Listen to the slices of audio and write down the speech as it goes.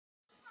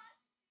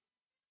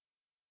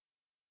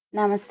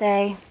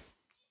Namaste.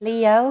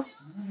 Leo,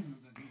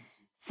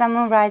 Sun,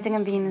 Moon, Rising,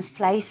 and Venus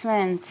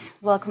placements.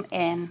 Welcome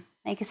in.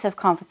 Make yourself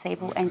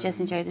comfortable and just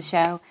enjoy the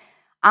show.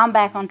 I'm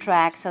back on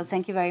track, so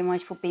thank you very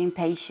much for being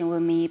patient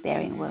with me,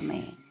 bearing with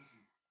me.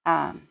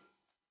 Um,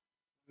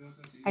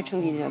 I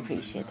truly do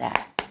appreciate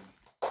that.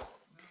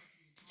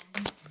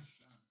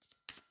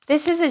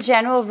 This is a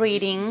general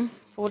reading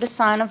for the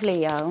sign of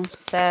Leo,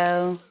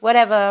 so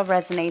whatever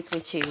resonates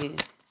with you,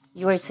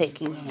 you are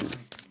taking in.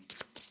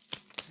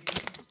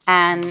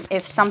 And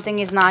if something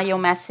is not your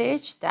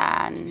message,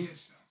 then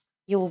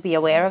you will be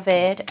aware of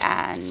it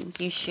and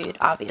you should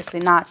obviously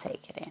not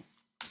take it in.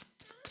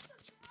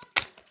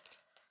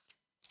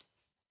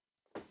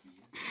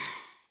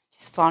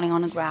 Just falling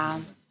on the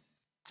ground.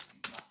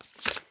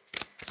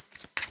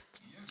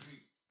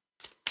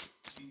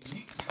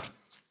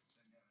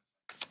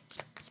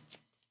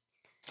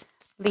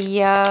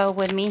 Leo,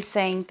 with me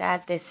saying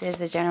that this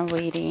is a general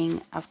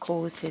reading, of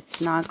course, it's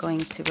not going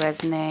to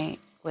resonate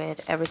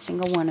with every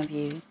single one of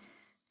you.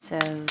 So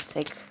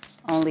take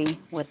only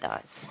what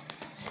does.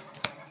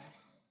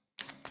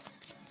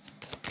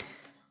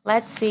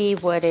 Let's see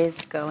what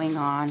is going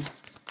on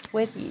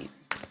with you.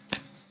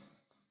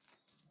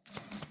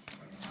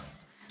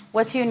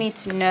 What do you need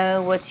to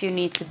know? What do you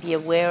need to be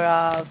aware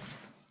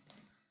of?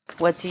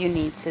 What do you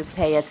need to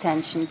pay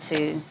attention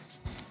to?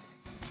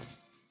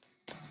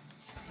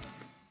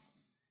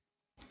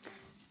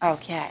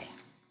 Okay.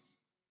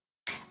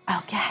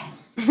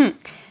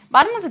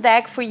 Bottom of the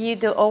deck for you,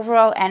 the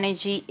overall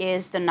energy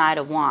is the Knight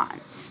of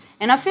Wands.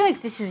 And I feel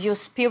like this is your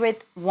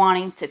spirit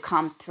wanting to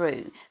come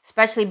through,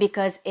 especially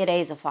because it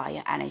is a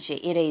fire energy.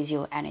 It is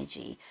your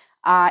energy.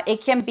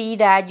 It can be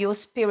that your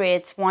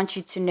spirit wants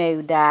you to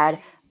know that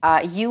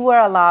you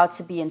are allowed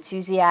to be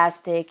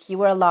enthusiastic.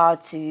 You are allowed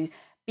to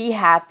be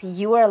happy.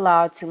 You are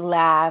allowed to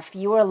laugh.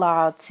 You are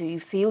allowed to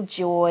feel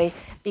joy,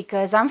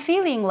 because I'm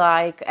feeling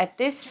like at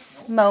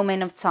this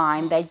moment of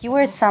time that you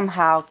are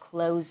somehow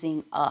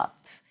closing up.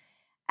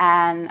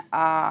 And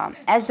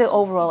as the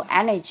overall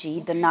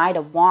energy, the Knight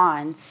of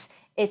Wands,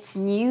 it's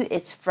new,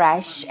 it's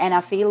fresh, and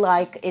I feel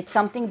like it's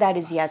something that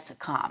is yet to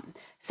come.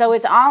 So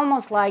it's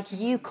almost like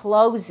you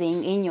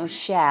closing in your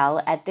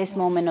shell at this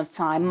moment of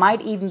time might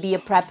even be a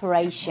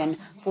preparation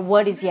for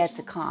what is yet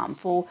to come,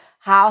 for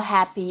how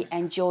happy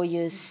and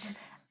joyous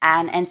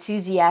and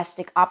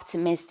enthusiastic,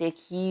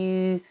 optimistic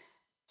you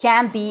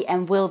can be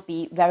and will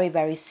be very,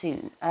 very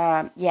soon.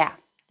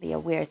 Leo,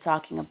 we're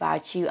talking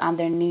about you.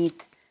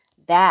 Underneath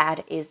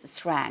that is the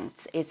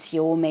strength. It's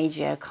your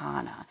major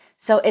arcana.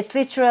 So it's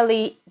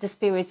literally the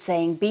spirit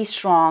saying, be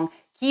strong,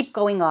 keep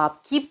going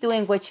up, keep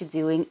doing what you're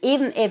doing,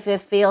 even if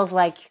it feels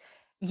like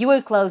you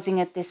are closing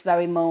at this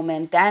very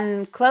moment.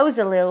 Then close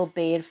a little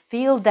bit,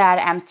 feel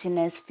that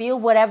emptiness, feel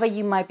whatever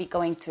you might be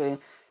going through.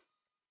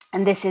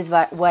 And this is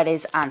what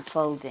is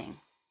unfolding.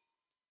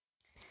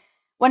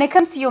 When it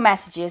comes to your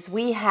messages,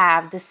 we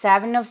have the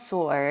Seven of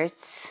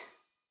Swords,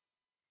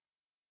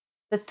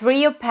 the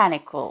Three of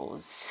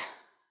Pentacles,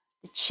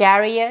 the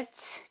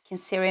Chariot,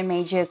 considering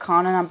major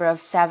arcana number of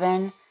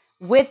 7,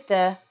 with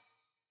the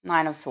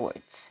Nine of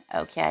Swords.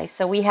 Okay,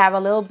 so we have a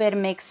little bit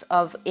mix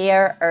of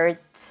air,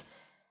 earth,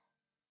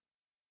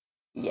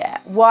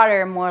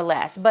 water more or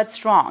less, but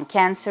strong.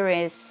 Cancer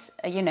is,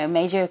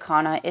 major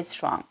arcana, it's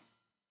strong.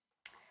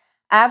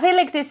 I feel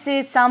like this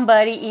is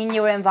somebody in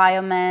your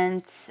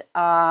environment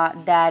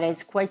that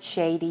is quite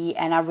shady,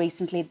 and I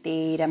recently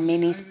did a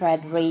mini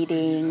spread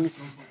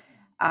readings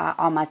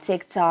on my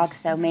TikTok,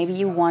 so maybe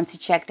you want to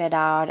check that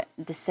out.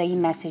 The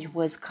same message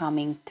was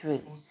coming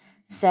through.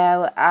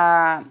 So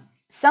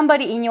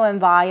somebody in your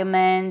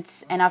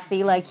environment, and I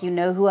feel like you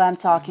know who I'm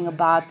talking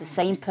about, the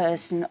same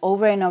person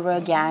over and over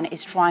again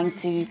is trying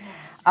to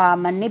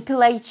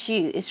manipulate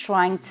you, is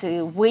trying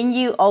to win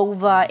you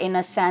over in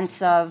a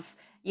sense of,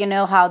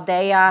 how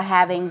they are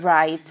having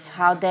rights,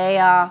 how they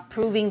are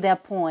proving their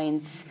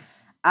points.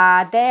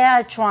 They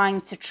are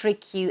trying to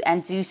trick you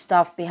and do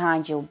stuff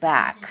behind your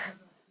back.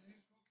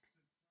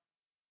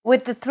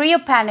 With the Three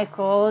of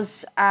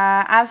Pentacles,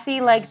 I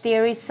feel like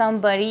there is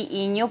somebody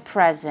in your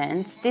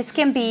presence. This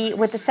can be,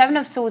 with the Seven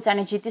of Swords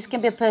energy, this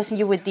can be a person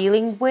you were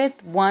dealing with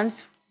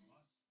once,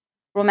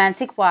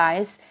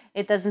 romantic-wise.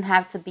 It doesn't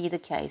have to be the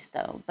case,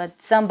 though,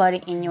 but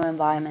somebody in your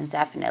environment,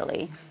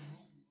 definitely.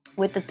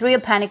 With the Three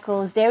of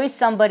Pentacles, there is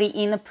somebody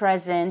in the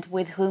present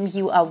with whom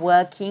you are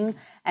working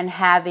and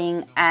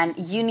having an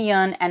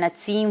union and a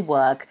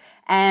teamwork.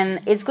 And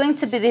it's going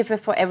to be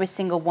different for every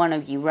single one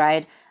of you,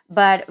 right?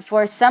 But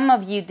for some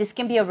of you, this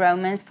can be a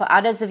romance. For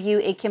others of you,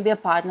 it can be a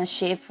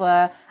partnership.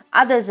 For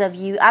others of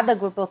you, other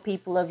group of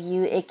people of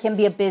you, it can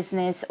be a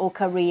business or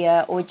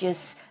career or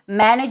just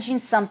managing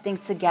something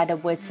together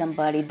with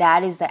somebody.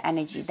 That is the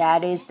energy.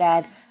 That is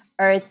that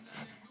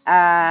earth,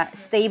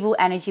 stable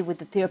energy with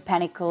the Three of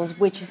Pentacles,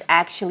 which is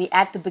actually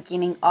at the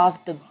beginning of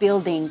the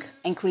building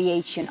and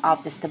creation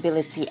of the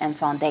stability and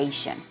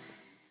foundation.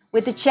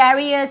 With the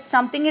Chariot,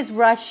 something is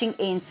rushing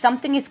in,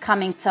 something is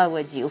coming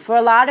towards you. For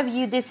a lot of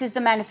you, this is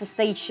the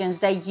manifestations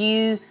that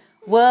you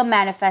were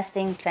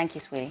manifesting. Thank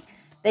you, sweetie.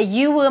 that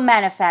you were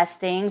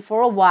manifesting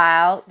for a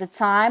while. The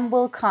time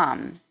will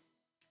come.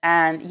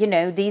 And, you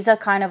know, these are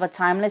kind of a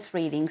timeless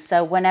reading.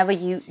 So whenever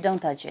you,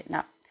 don't touch it,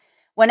 no.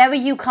 Whenever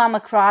you come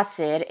across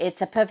it,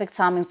 it's a perfect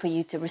timing for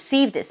you to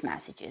receive these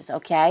messages,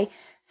 okay?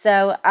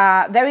 So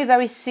very,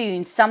 very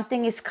soon,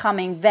 something is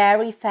coming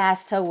very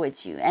fast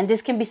towards you. And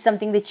this can be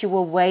something that you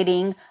were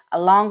waiting a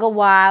longer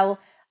while,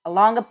 a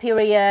longer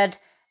period.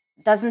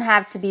 Doesn't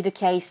have to be the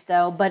case,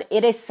 though, but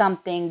it is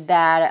something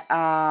that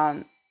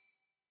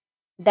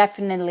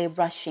definitely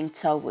rushing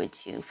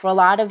towards you. For a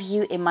lot of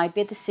you, it might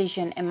be a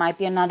decision, it might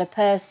be another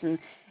person,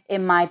 it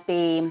might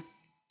be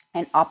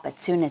an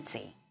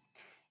opportunity.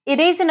 It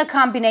is in a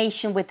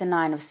combination with the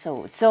Nine of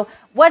Swords. So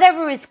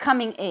whatever is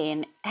coming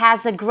in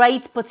has a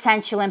great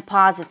potential and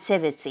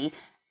positivity.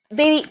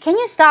 Baby, can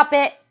you stop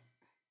it?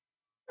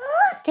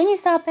 Can you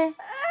stop it?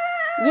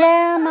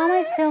 Yeah, Mama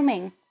is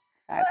filming.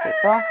 Sorry,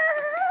 people.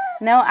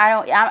 No, I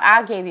don't.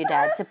 I gave you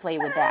that to play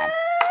with that.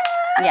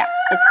 Yeah,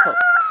 it's cool.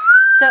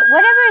 So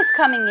whatever is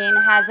coming in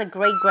has a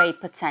great,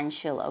 great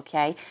potential,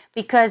 okay?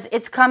 Because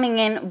it's coming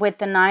in with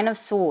the Nine of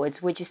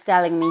Swords, which is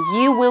telling me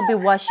you will be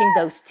washing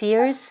those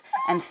tears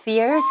and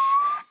fears.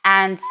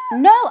 And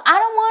no, I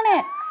don't want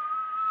it.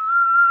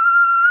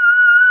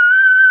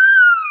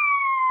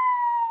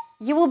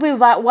 You will be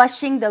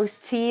washing those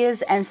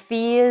tears and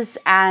fears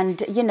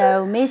and, you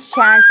know, missed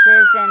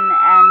chances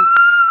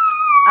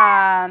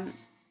and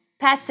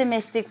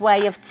pessimistic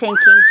way of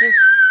thinking. Just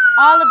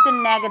all of the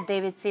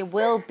negativity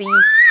will be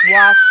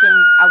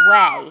washing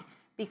away,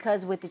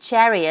 because with the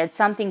Chariot,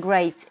 something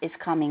great is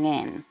coming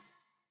in.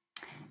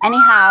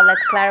 Anyhow,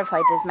 let's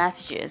clarify these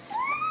messages.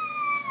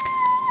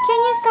 Can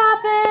you stop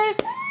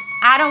it?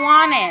 I don't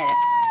want it.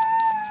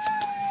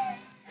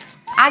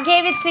 I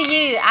gave it to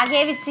you. I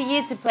gave it to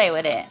you to play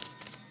with it.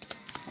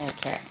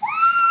 Okay.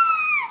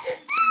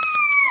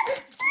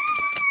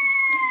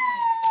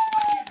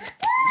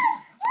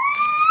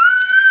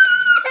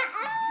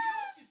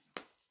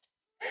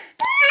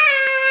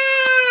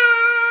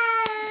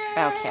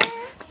 Okay.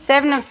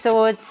 Seven of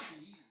Swords,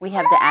 we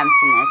have the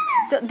emptiness.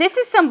 So this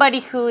is somebody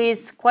who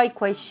is quite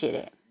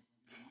shitty.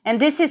 And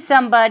this is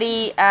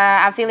somebody,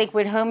 I feel like,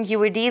 with whom you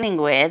were dealing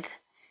with.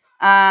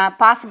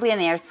 Possibly an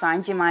air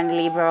sign, Gemini,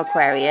 Libra,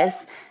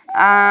 Aquarius.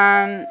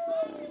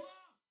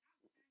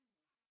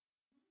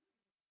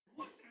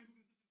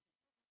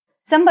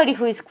 Somebody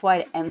who is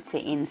quite empty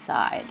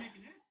inside.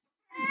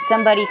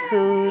 Somebody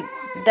who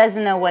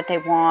doesn't know what they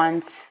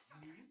want.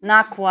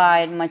 Not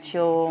quite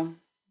mature.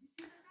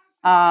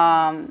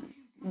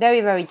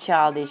 Very, very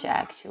childish,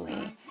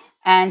 actually.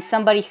 And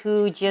somebody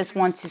who just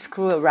wants to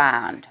screw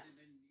around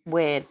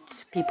with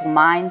people's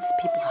minds,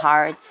 people's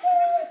hearts.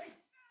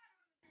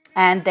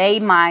 And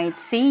they might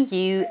see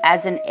you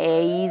as an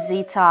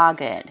easy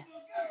target.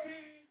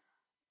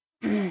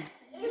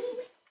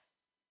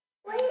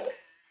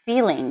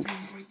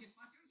 Feelings.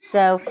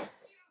 So,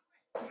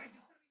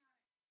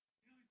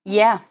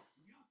 yeah.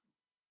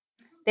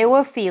 There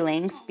were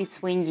feelings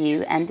between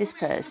you and this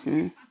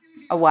person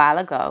a while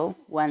ago,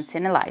 once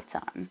in a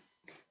lifetime.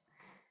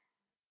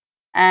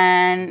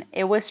 And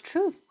it was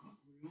true.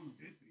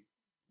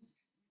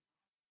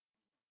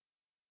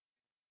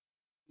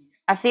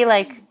 I feel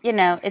like, you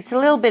know, it's a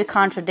little bit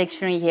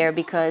contradictory here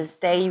because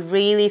they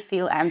really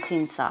feel empty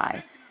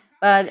inside.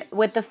 But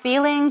with the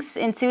feelings,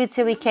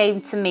 intuitively came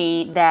to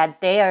me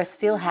that they are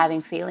still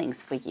having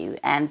feelings for you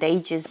and they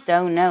just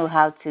don't know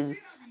how to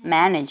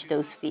manage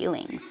those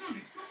feelings.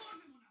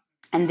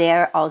 And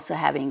they're also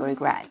having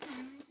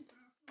regrets.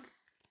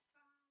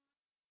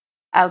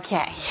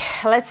 Okay,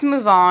 let's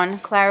move on,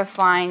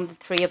 clarifying the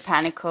Three of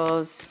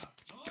Pentacles.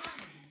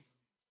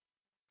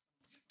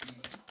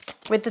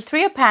 With the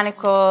Three of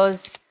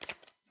Pentacles,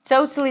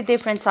 totally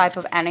different type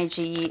of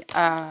energy.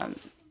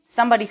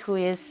 Somebody who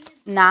is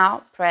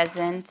now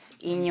present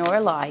in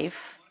your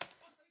life,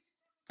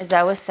 as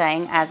I was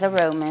saying, as a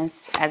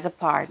romance, as a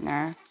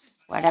partner,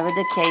 whatever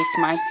the case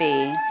might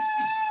be.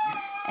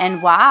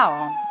 And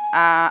wow,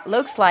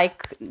 looks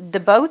like the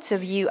both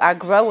of you are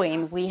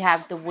growing. We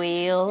have the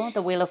Wheel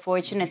of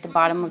Fortune at the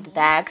bottom of the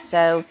deck.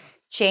 So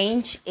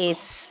change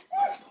is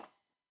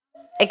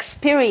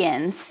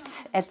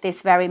experienced at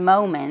this very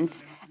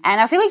moment. And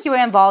I feel like you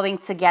are evolving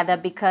together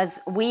because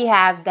we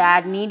have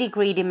that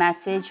nitty-gritty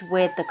message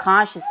with the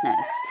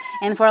consciousness.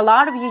 And for a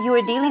lot of you, you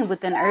are dealing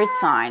with an earth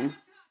sign.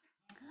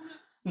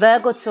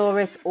 Virgo,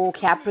 Taurus, or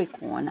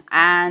Capricorn.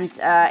 And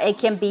it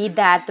can be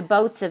that the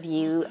both of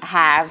you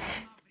have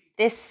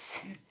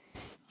this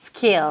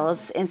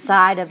skills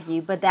inside of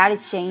you, but that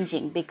is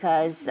changing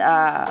because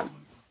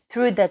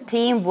through the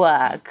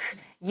teamwork,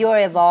 you're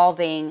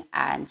evolving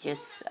and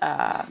just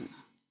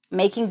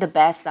making the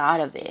best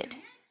out of it,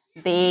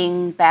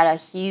 being better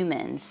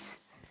humans,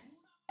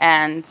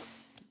 and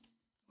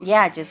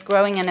yeah, just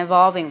growing and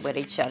evolving with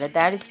each other.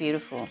 That is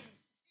beautiful.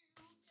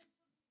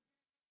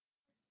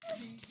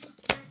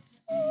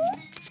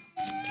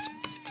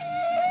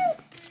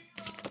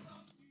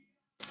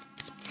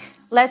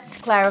 Let's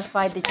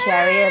clarify the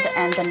Chariot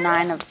and the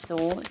Nine of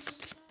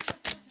Swords.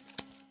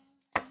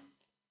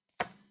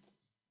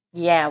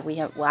 Yeah, we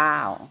have,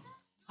 wow.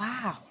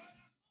 Wow.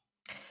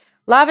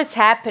 Love is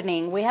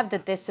happening. We have the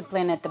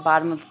discipline at the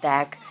bottom of the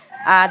deck.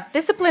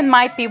 Discipline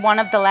might be one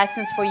of the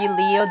lessons for you,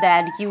 Leo,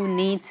 that you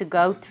need to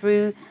go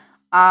through.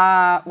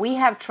 We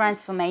have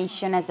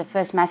transformation as the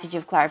first message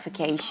of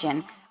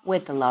clarification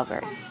with the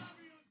lovers.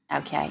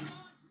 Okay.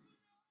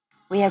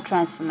 We have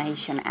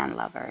transformation and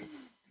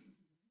lovers.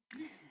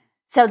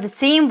 So the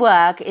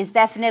teamwork is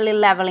definitely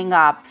leveling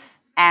up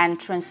and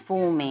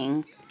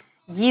transforming.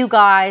 You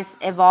guys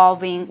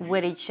evolving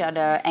with each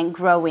other and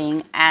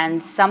growing,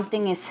 and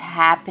something is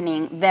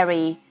happening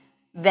very,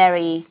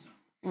 very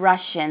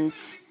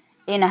Russians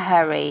in a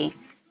hurry,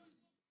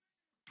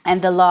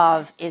 and the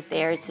love is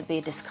there to be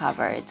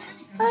discovered.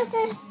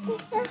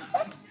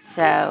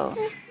 So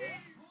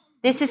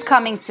this is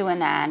coming to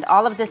an end.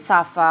 All of the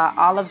suffer,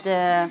 all of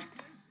the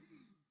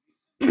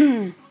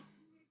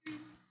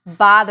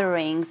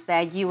botherings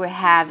that you were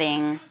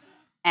having,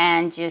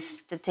 and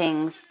just the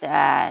things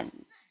that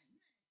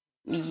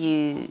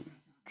you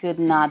could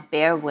not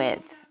bear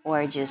with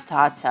or just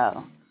thought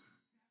so.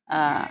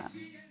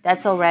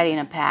 That's already in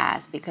the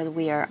past because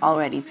we are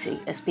already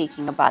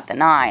speaking about the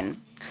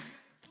 9.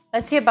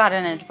 Let's see about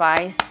an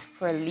advice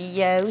for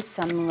Leo,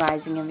 Sun,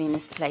 Rising, and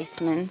Venus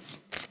placements.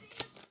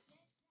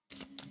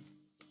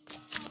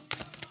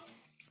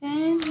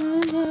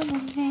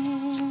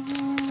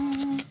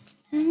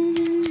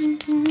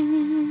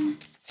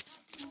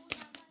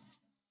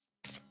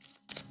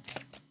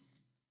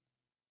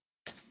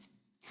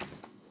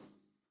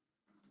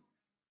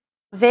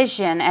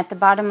 Vision at the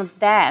bottom of the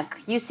deck.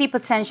 You see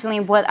potentially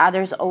what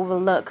others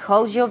overlook.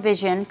 Hold your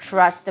vision,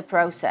 trust the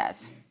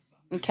process.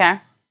 Okay.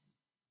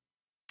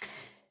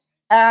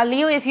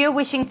 Leo, if you're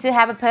wishing to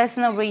have a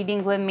personal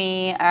reading with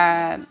me,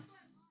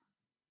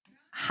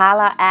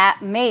 holla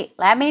at me.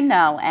 Let me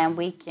know, and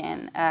we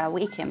can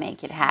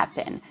make it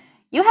happen.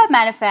 You have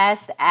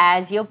manifest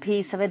as your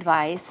piece of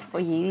advice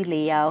for you,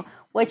 Leo.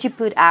 What you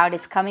put out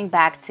is coming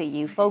back to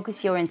you.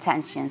 Focus your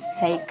intentions.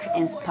 Take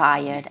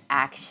inspired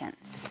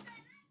actions.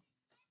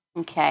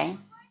 Okay.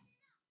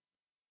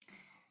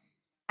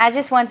 I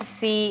just want to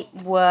see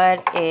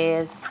what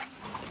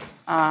is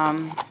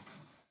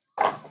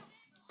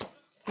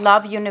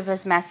love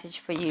universe message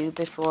for you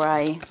before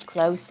I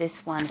close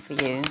this one for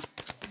you.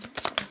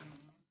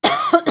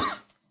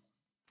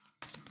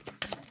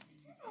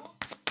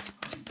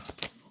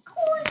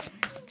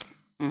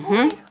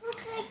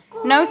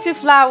 No two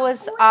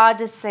flowers are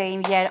the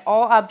same, yet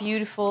all are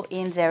beautiful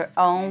in their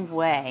own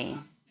way.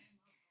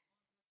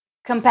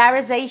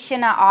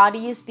 Comparison are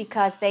odious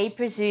because they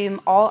presume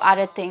all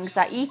other things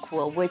are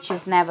equal, which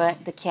is never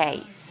the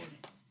case.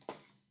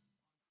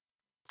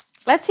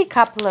 Let's see a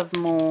couple of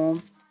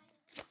more.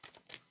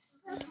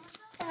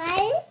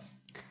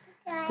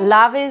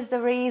 Love is the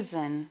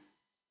reason.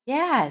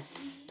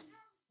 Yes.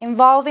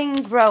 Involving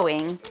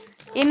growing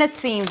in a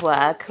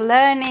teamwork,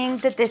 learning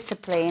the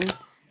discipline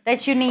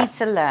that you need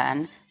to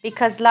learn,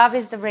 because love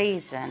is the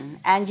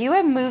reason. And you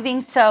are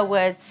moving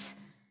towards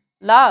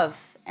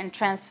love and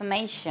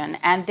transformation,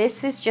 and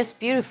this is just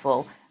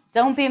beautiful.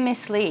 Don't be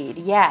misled.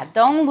 Yeah,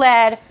 don't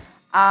let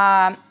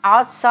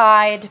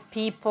outside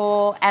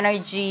people,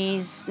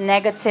 energies,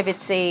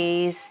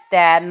 negativities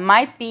that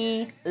might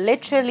be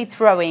literally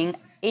throwing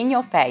in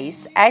your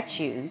face at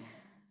you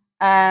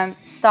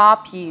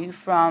stop you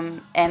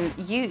from, and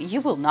you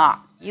will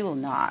not,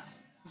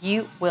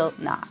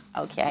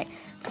 okay.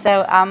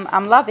 So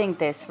I'm loving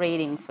this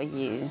reading for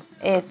you.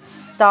 It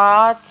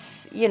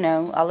starts, a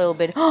little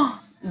bit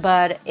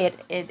but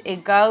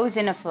it goes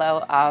in a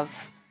flow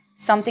of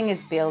something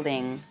is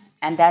building,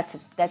 and that's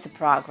a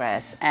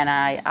progress, and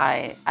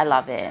I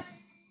love it,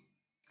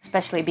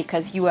 especially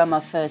because you are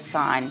my first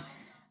sign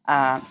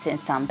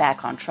since I'm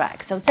back on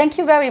track. So thank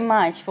you very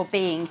much for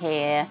being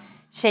here,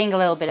 sharing a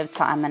little bit of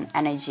time and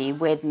energy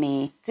with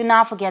me. Do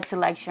not forget to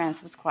like, share, and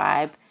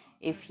subscribe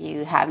if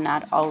you have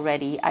not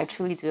already. I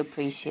truly do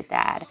appreciate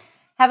that.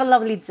 Have a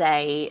lovely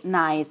day,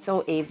 night,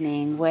 or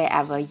evening,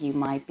 wherever you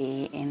might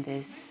be in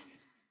this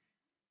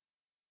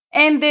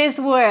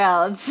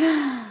world.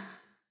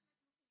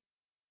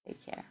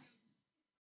 Take care.